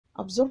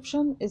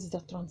Absorption is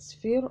the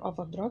transfer of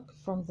a drug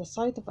from the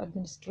site of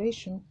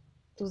administration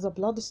to the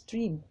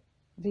bloodstream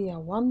via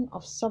one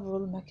of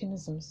several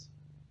mechanisms.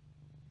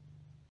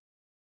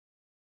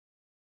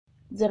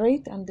 The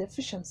rate and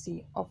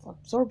efficiency of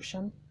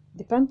absorption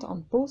depend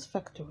on both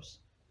factors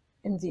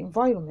in the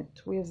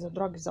environment where the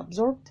drug is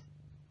absorbed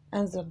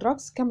and the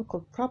drug's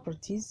chemical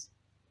properties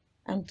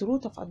and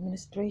route of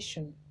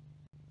administration.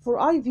 For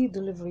IV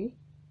delivery,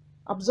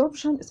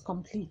 absorption is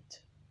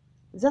complete.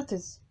 That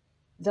is,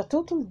 the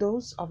total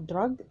dose of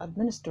drug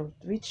administered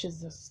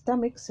reaches the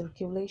systemic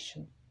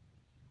circulation,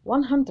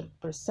 100%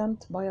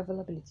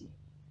 bioavailability.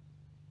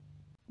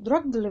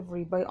 Drug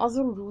delivery by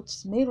other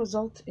routes may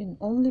result in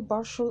only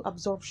partial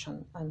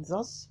absorption and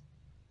thus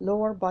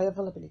lower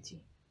bioavailability.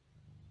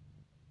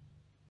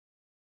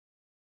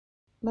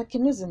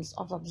 Mechanisms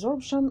of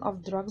absorption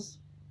of drugs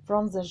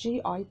from the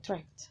GI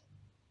tract.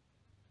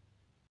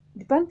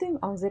 Depending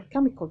on their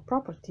chemical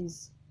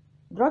properties,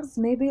 drugs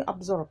may be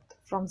absorbed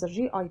from the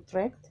GI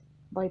tract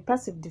by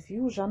passive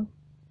diffusion,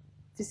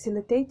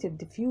 facilitated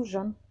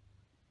diffusion,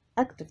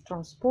 active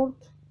transport,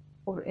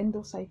 or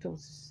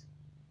endocytosis.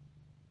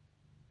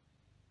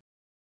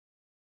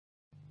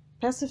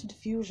 Passive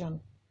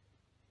diffusion.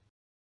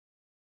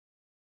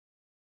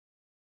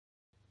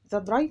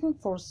 The driving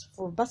force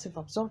for passive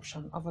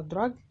absorption of a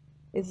drug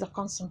is the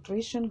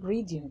concentration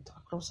gradient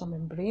across a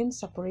membrane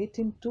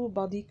separating two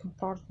body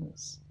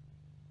compartments.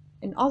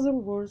 In other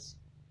words,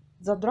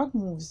 the drug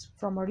moves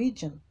from a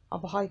region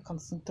of high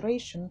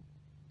concentration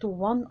to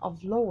one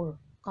of lower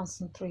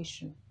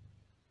concentration.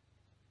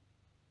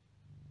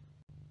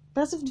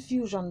 Passive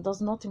diffusion does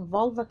not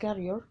involve a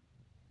carrier,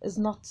 is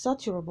not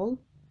saturable,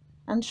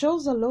 and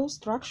shows a low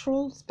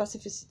structural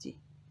specificity.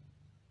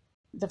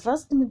 The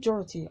vast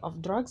majority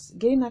of drugs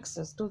gain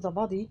access to the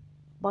body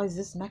by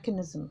this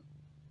mechanism.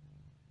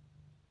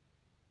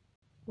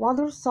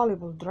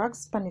 Water-soluble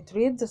drugs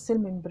penetrate the cell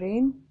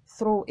membrane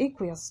through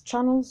aqueous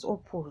channels or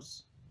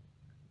pores,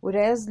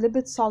 whereas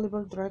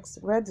lipid-soluble drugs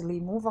readily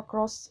move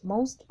across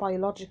most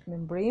biologic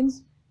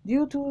membranes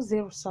due to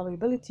their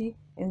solubility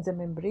in the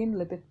membrane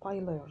lipid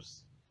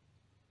bilayers.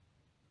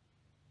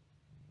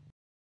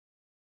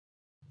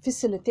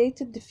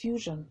 Facilitated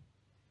diffusion.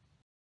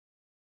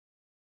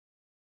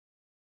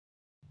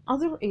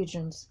 Other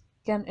agents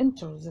can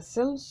enter the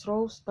cell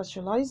through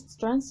specialized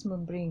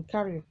transmembrane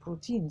carrier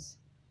proteins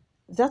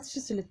that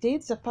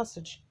facilitate the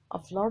passage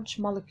of large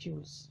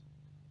molecules.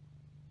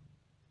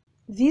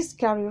 These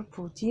carrier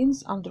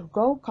proteins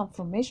undergo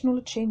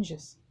conformational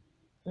changes,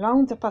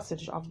 allowing the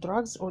passage of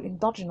drugs or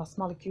endogenous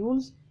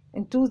molecules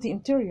into the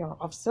interior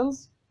of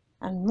cells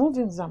and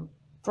moving them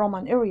from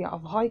an area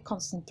of high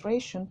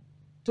concentration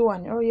to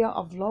an area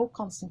of low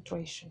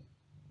concentration.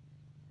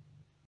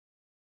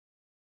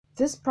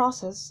 This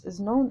process is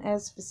known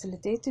as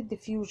facilitated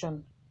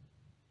diffusion.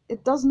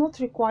 It does not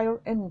require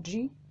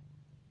energy,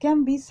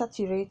 can be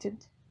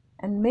saturated,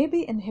 and may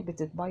be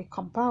inhibited by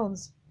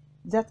compounds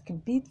that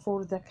compete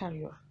for the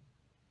carrier.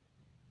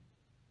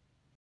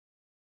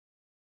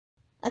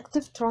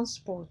 Active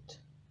transport.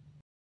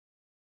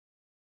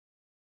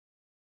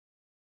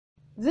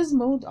 This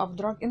mode of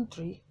drug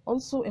entry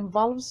also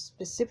involves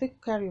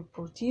specific carrier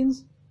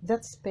proteins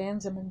that span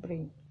the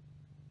membrane.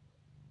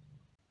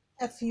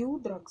 A few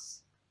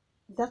drugs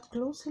that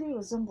closely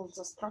resemble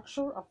the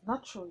structure of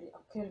naturally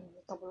occurring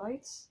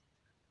metabolites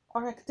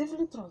are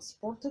actively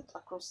transported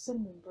across cell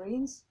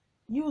membranes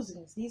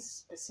using these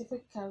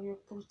specific carrier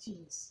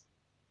proteins.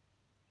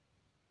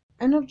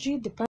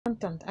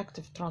 Energy-dependent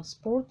active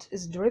transport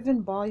is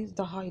driven by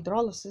the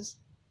hydrolysis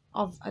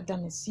of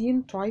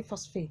adenosine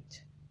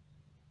triphosphate.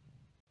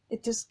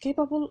 It is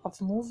capable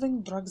of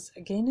moving drugs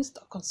against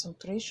a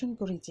concentration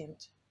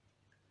gradient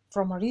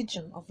from a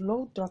region of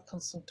low drug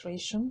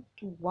concentration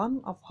to one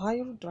of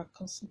higher drug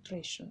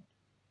concentration.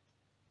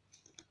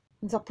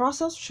 The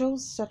process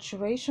shows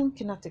saturation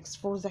kinetics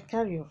for the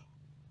carrier,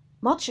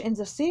 much in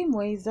the same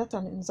way that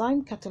an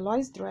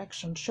enzyme-catalyzed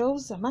reaction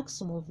shows a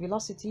maximal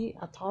velocity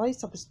at high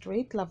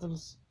substrate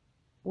levels,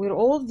 where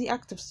all the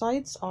active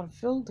sites are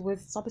filled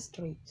with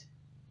substrate.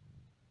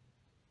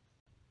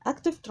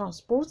 Active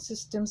transport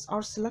systems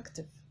are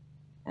selective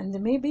and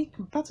may be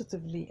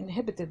competitively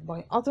inhibited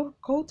by other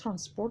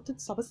co-transported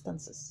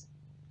substances.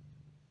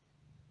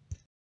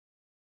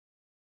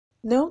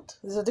 Note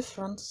the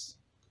difference.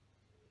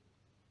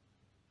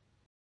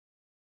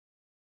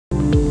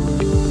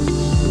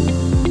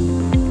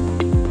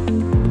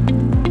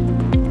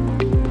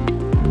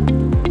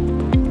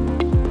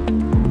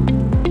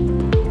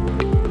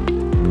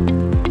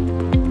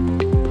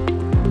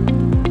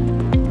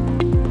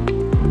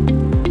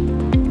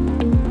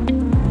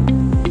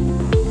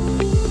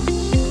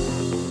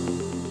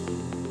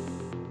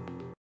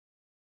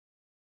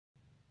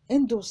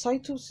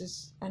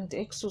 Endocytosis and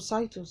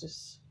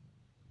Exocytosis.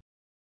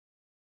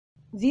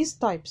 These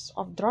types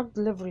of drug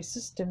delivery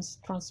systems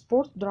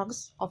transport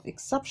drugs of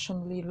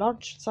exceptionally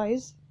large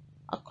size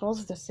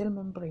across the cell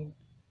membrane.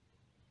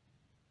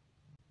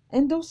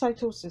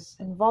 Endocytosis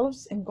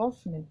involves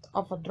engulfment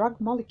of a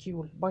drug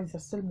molecule by the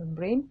cell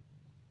membrane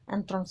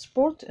and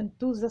transport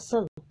into the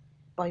cell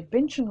by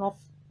pinching off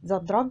the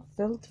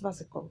drug-filled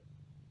vesicle.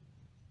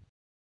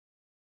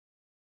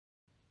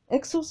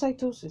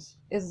 Exocytosis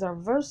is the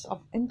reverse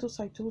of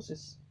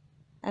endocytosis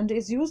and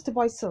is used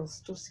by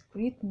cells to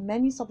secrete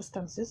many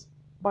substances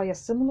by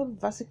a similar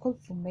vesicle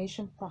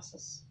formation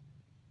process.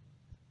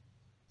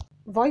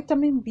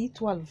 Vitamin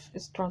B12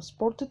 is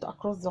transported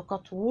across the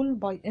gut wall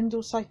by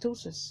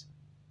endocytosis,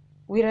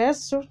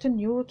 whereas certain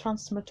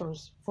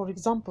neurotransmitters, for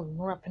example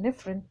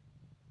norepinephrine,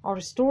 are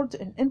stored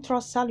in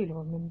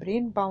intracellular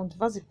membrane-bound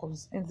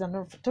vesicles in the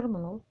nerve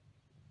terminal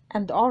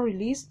and are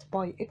released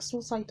by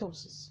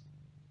exocytosis.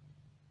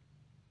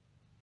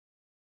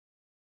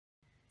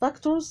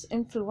 Factors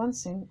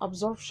influencing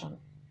absorption.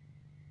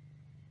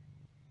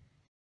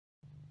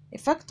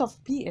 Effect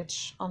of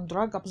pH on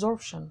drug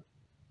absorption.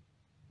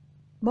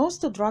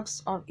 Most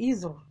drugs are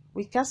either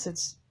weak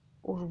acids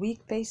or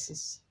weak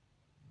bases.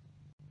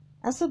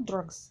 Acid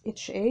drugs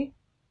HA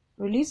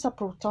release a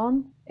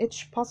proton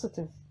H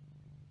positive,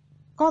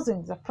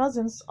 causing the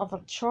presence of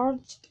a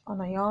charged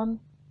anion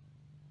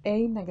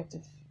A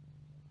negative.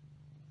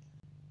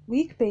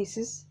 Weak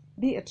bases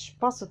BH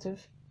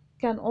positive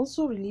can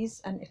also release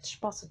an H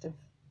positive.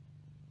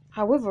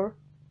 However,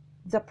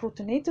 the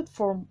protonated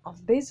form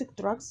of basic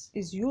drugs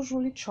is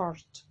usually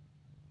charged,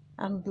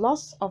 and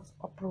loss of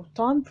a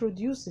proton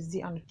produces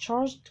the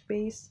uncharged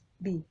base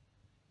B.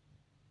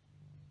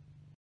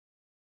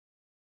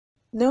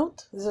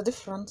 Note the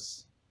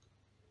difference.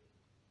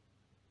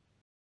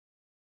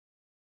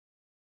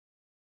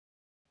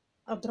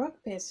 A drug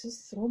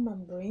passes through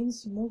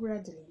membranes more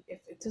readily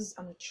if it is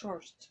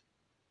uncharged.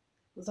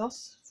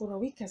 Thus, for a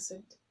weak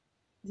acid,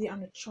 the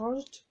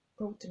uncharged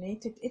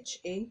protonated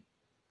HA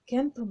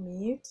can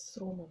permeate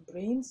through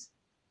membranes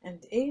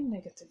and A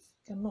negative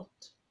cannot.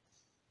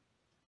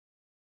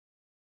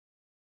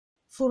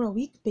 For a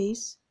weak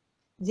base,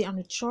 the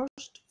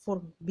uncharged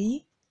form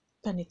B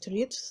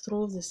penetrates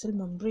through the cell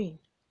membrane,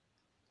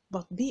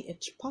 but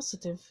BH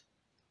positive,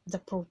 the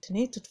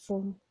protonated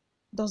form,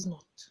 does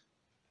not.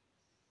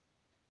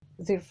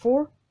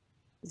 Therefore,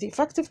 the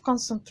effective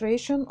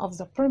concentration of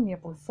the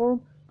permeable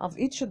form of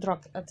each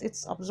drug at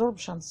its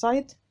absorption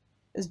site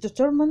is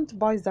determined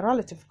by the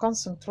relative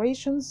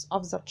concentrations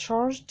of the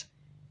charged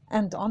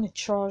and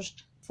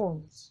uncharged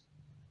forms.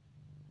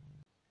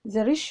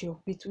 The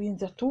ratio between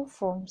the two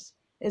forms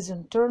is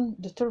in turn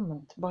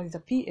determined by the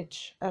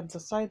pH at the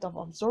site of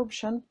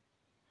absorption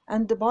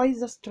and by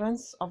the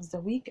strength of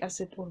the weak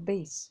acid or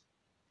base,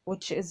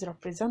 which is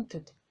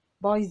represented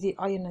by the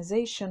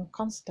ionization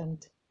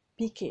constant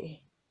pKa.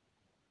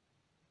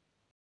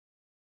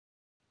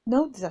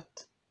 Note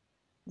that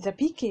the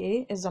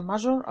pKa is a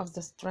measure of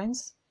the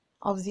strength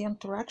of the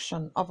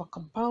interaction of a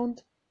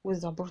compound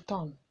with a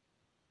proton.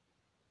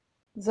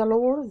 The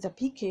lower the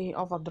pKa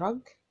of a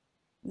drug,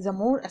 the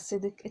more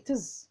acidic it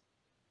is.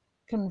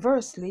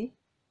 Conversely,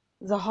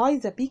 the higher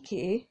the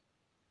pKa,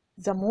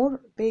 the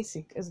more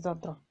basic is the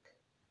drug.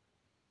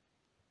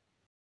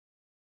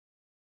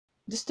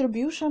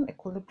 Distribution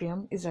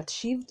equilibrium is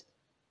achieved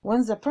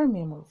when the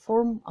permeable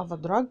form of a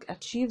drug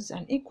achieves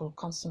an equal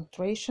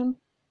concentration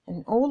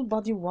in all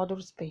body water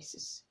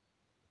spaces.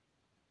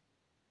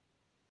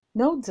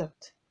 Note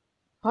that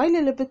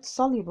highly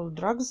lipid-soluble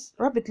drugs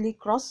rapidly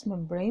cross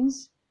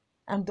membranes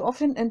and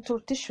often enter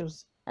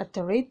tissues at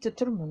a rate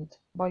determined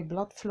by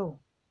blood flow.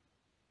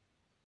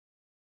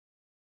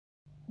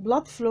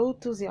 Blood flow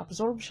to the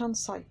absorption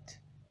site.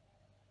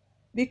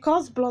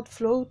 Because blood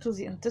flow to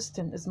the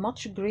intestine is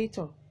much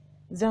greater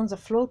than the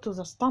flow to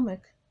the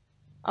stomach,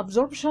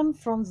 absorption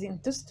from the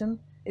intestine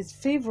is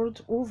favored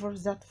over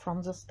that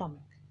from the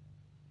stomach.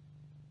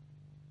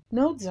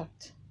 Note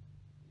that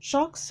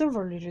shock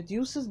severely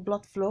reduces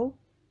blood flow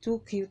to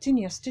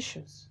cutaneous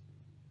tissues,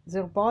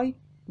 thereby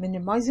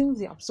minimizing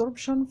the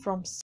absorption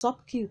from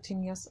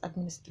subcutaneous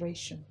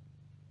administration.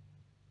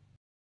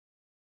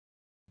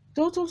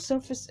 Total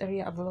surface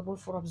area available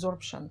for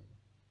absorption.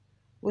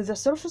 With a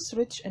surface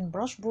rich in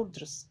brush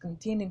borders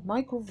containing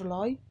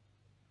microvilli,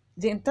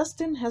 the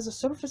intestine has a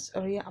surface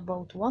area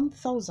about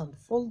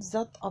 1,000-fold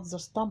that of the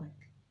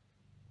stomach,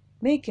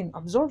 making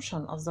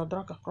absorption of the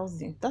drug across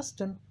the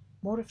intestine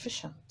more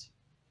efficient.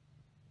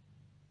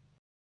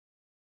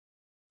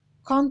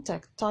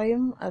 Contact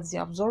time at the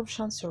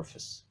absorption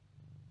surface.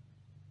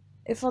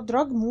 If a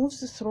drug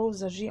moves through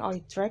the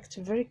GI tract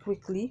very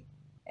quickly,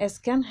 as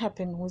can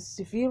happen with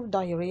severe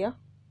diarrhea,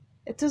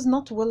 it is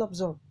not well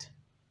absorbed.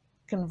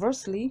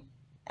 Conversely,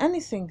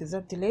 anything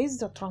that delays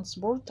the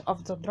transport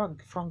of the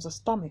drug from the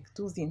stomach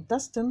to the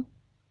intestine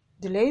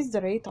delays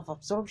the rate of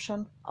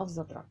absorption of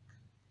the drug.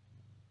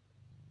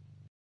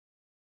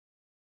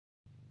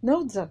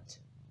 Note that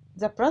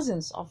the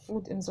presence of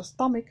food in the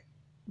stomach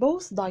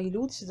both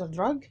dilutes the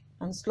drug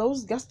and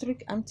slows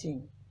gastric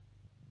emptying.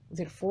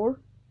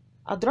 Therefore,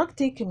 a drug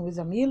taken with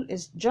a meal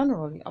is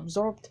generally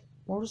absorbed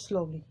more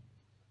slowly.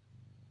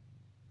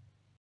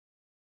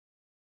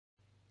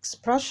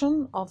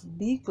 Expression of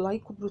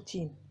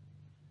P-glycoprotein.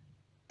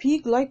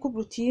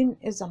 P-glycoprotein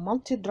is a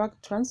multi-drug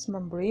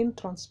transmembrane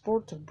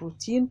transporter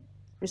protein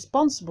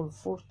responsible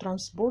for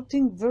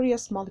transporting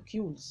various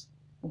molecules,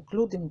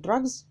 including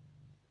drugs,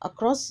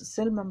 across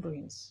cell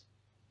membranes.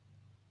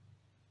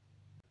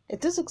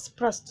 It is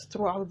expressed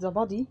throughout the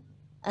body,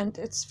 and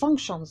its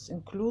functions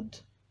include: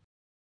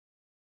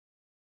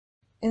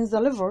 in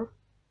the liver,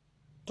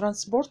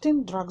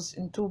 transporting drugs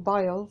into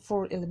bile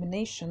for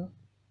elimination;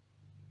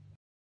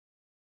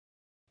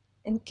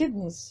 in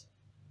kidneys,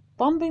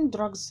 pumping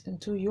drugs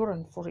into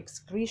urine for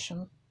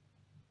excretion;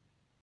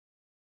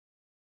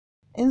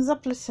 in the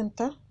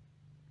placenta,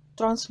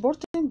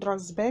 transporting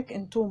drugs back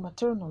into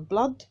maternal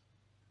blood,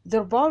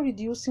 thereby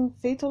reducing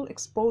fatal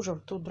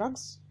exposure to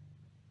drugs;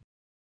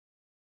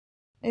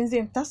 in the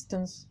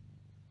intestines,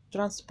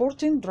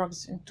 transporting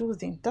drugs into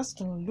the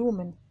intestinal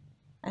lumen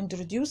and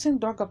reducing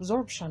drug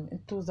absorption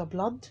into the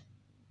blood;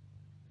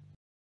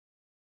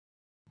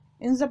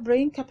 in the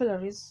brain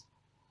capillaries,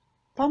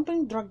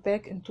 pumping drug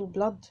back into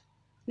blood,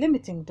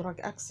 limiting drug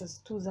access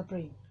to the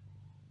brain.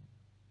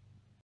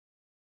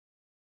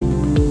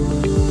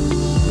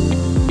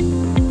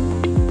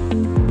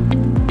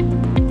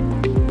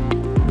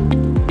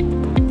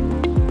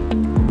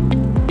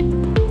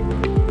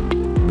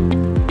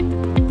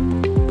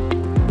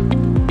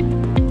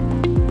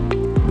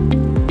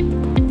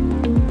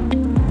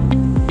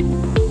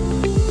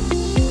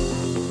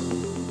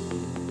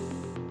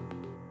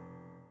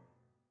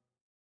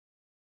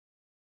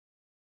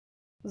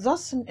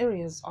 Thus, in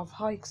areas of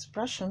high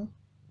expression,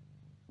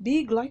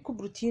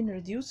 P-glycoprotein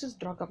reduces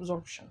drug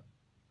absorption.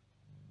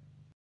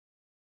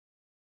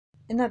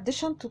 In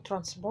addition to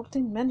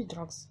transporting many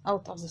drugs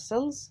out of the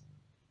cells,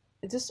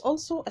 it is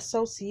also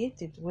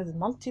associated with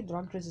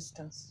multi-drug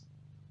resistance.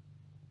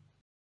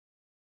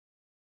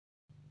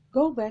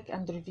 Go back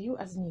and review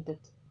as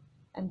needed,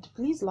 and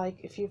please like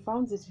if you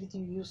found this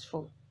video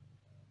useful.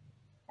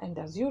 And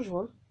as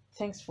usual,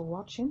 thanks for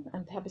watching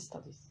and happy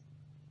studies.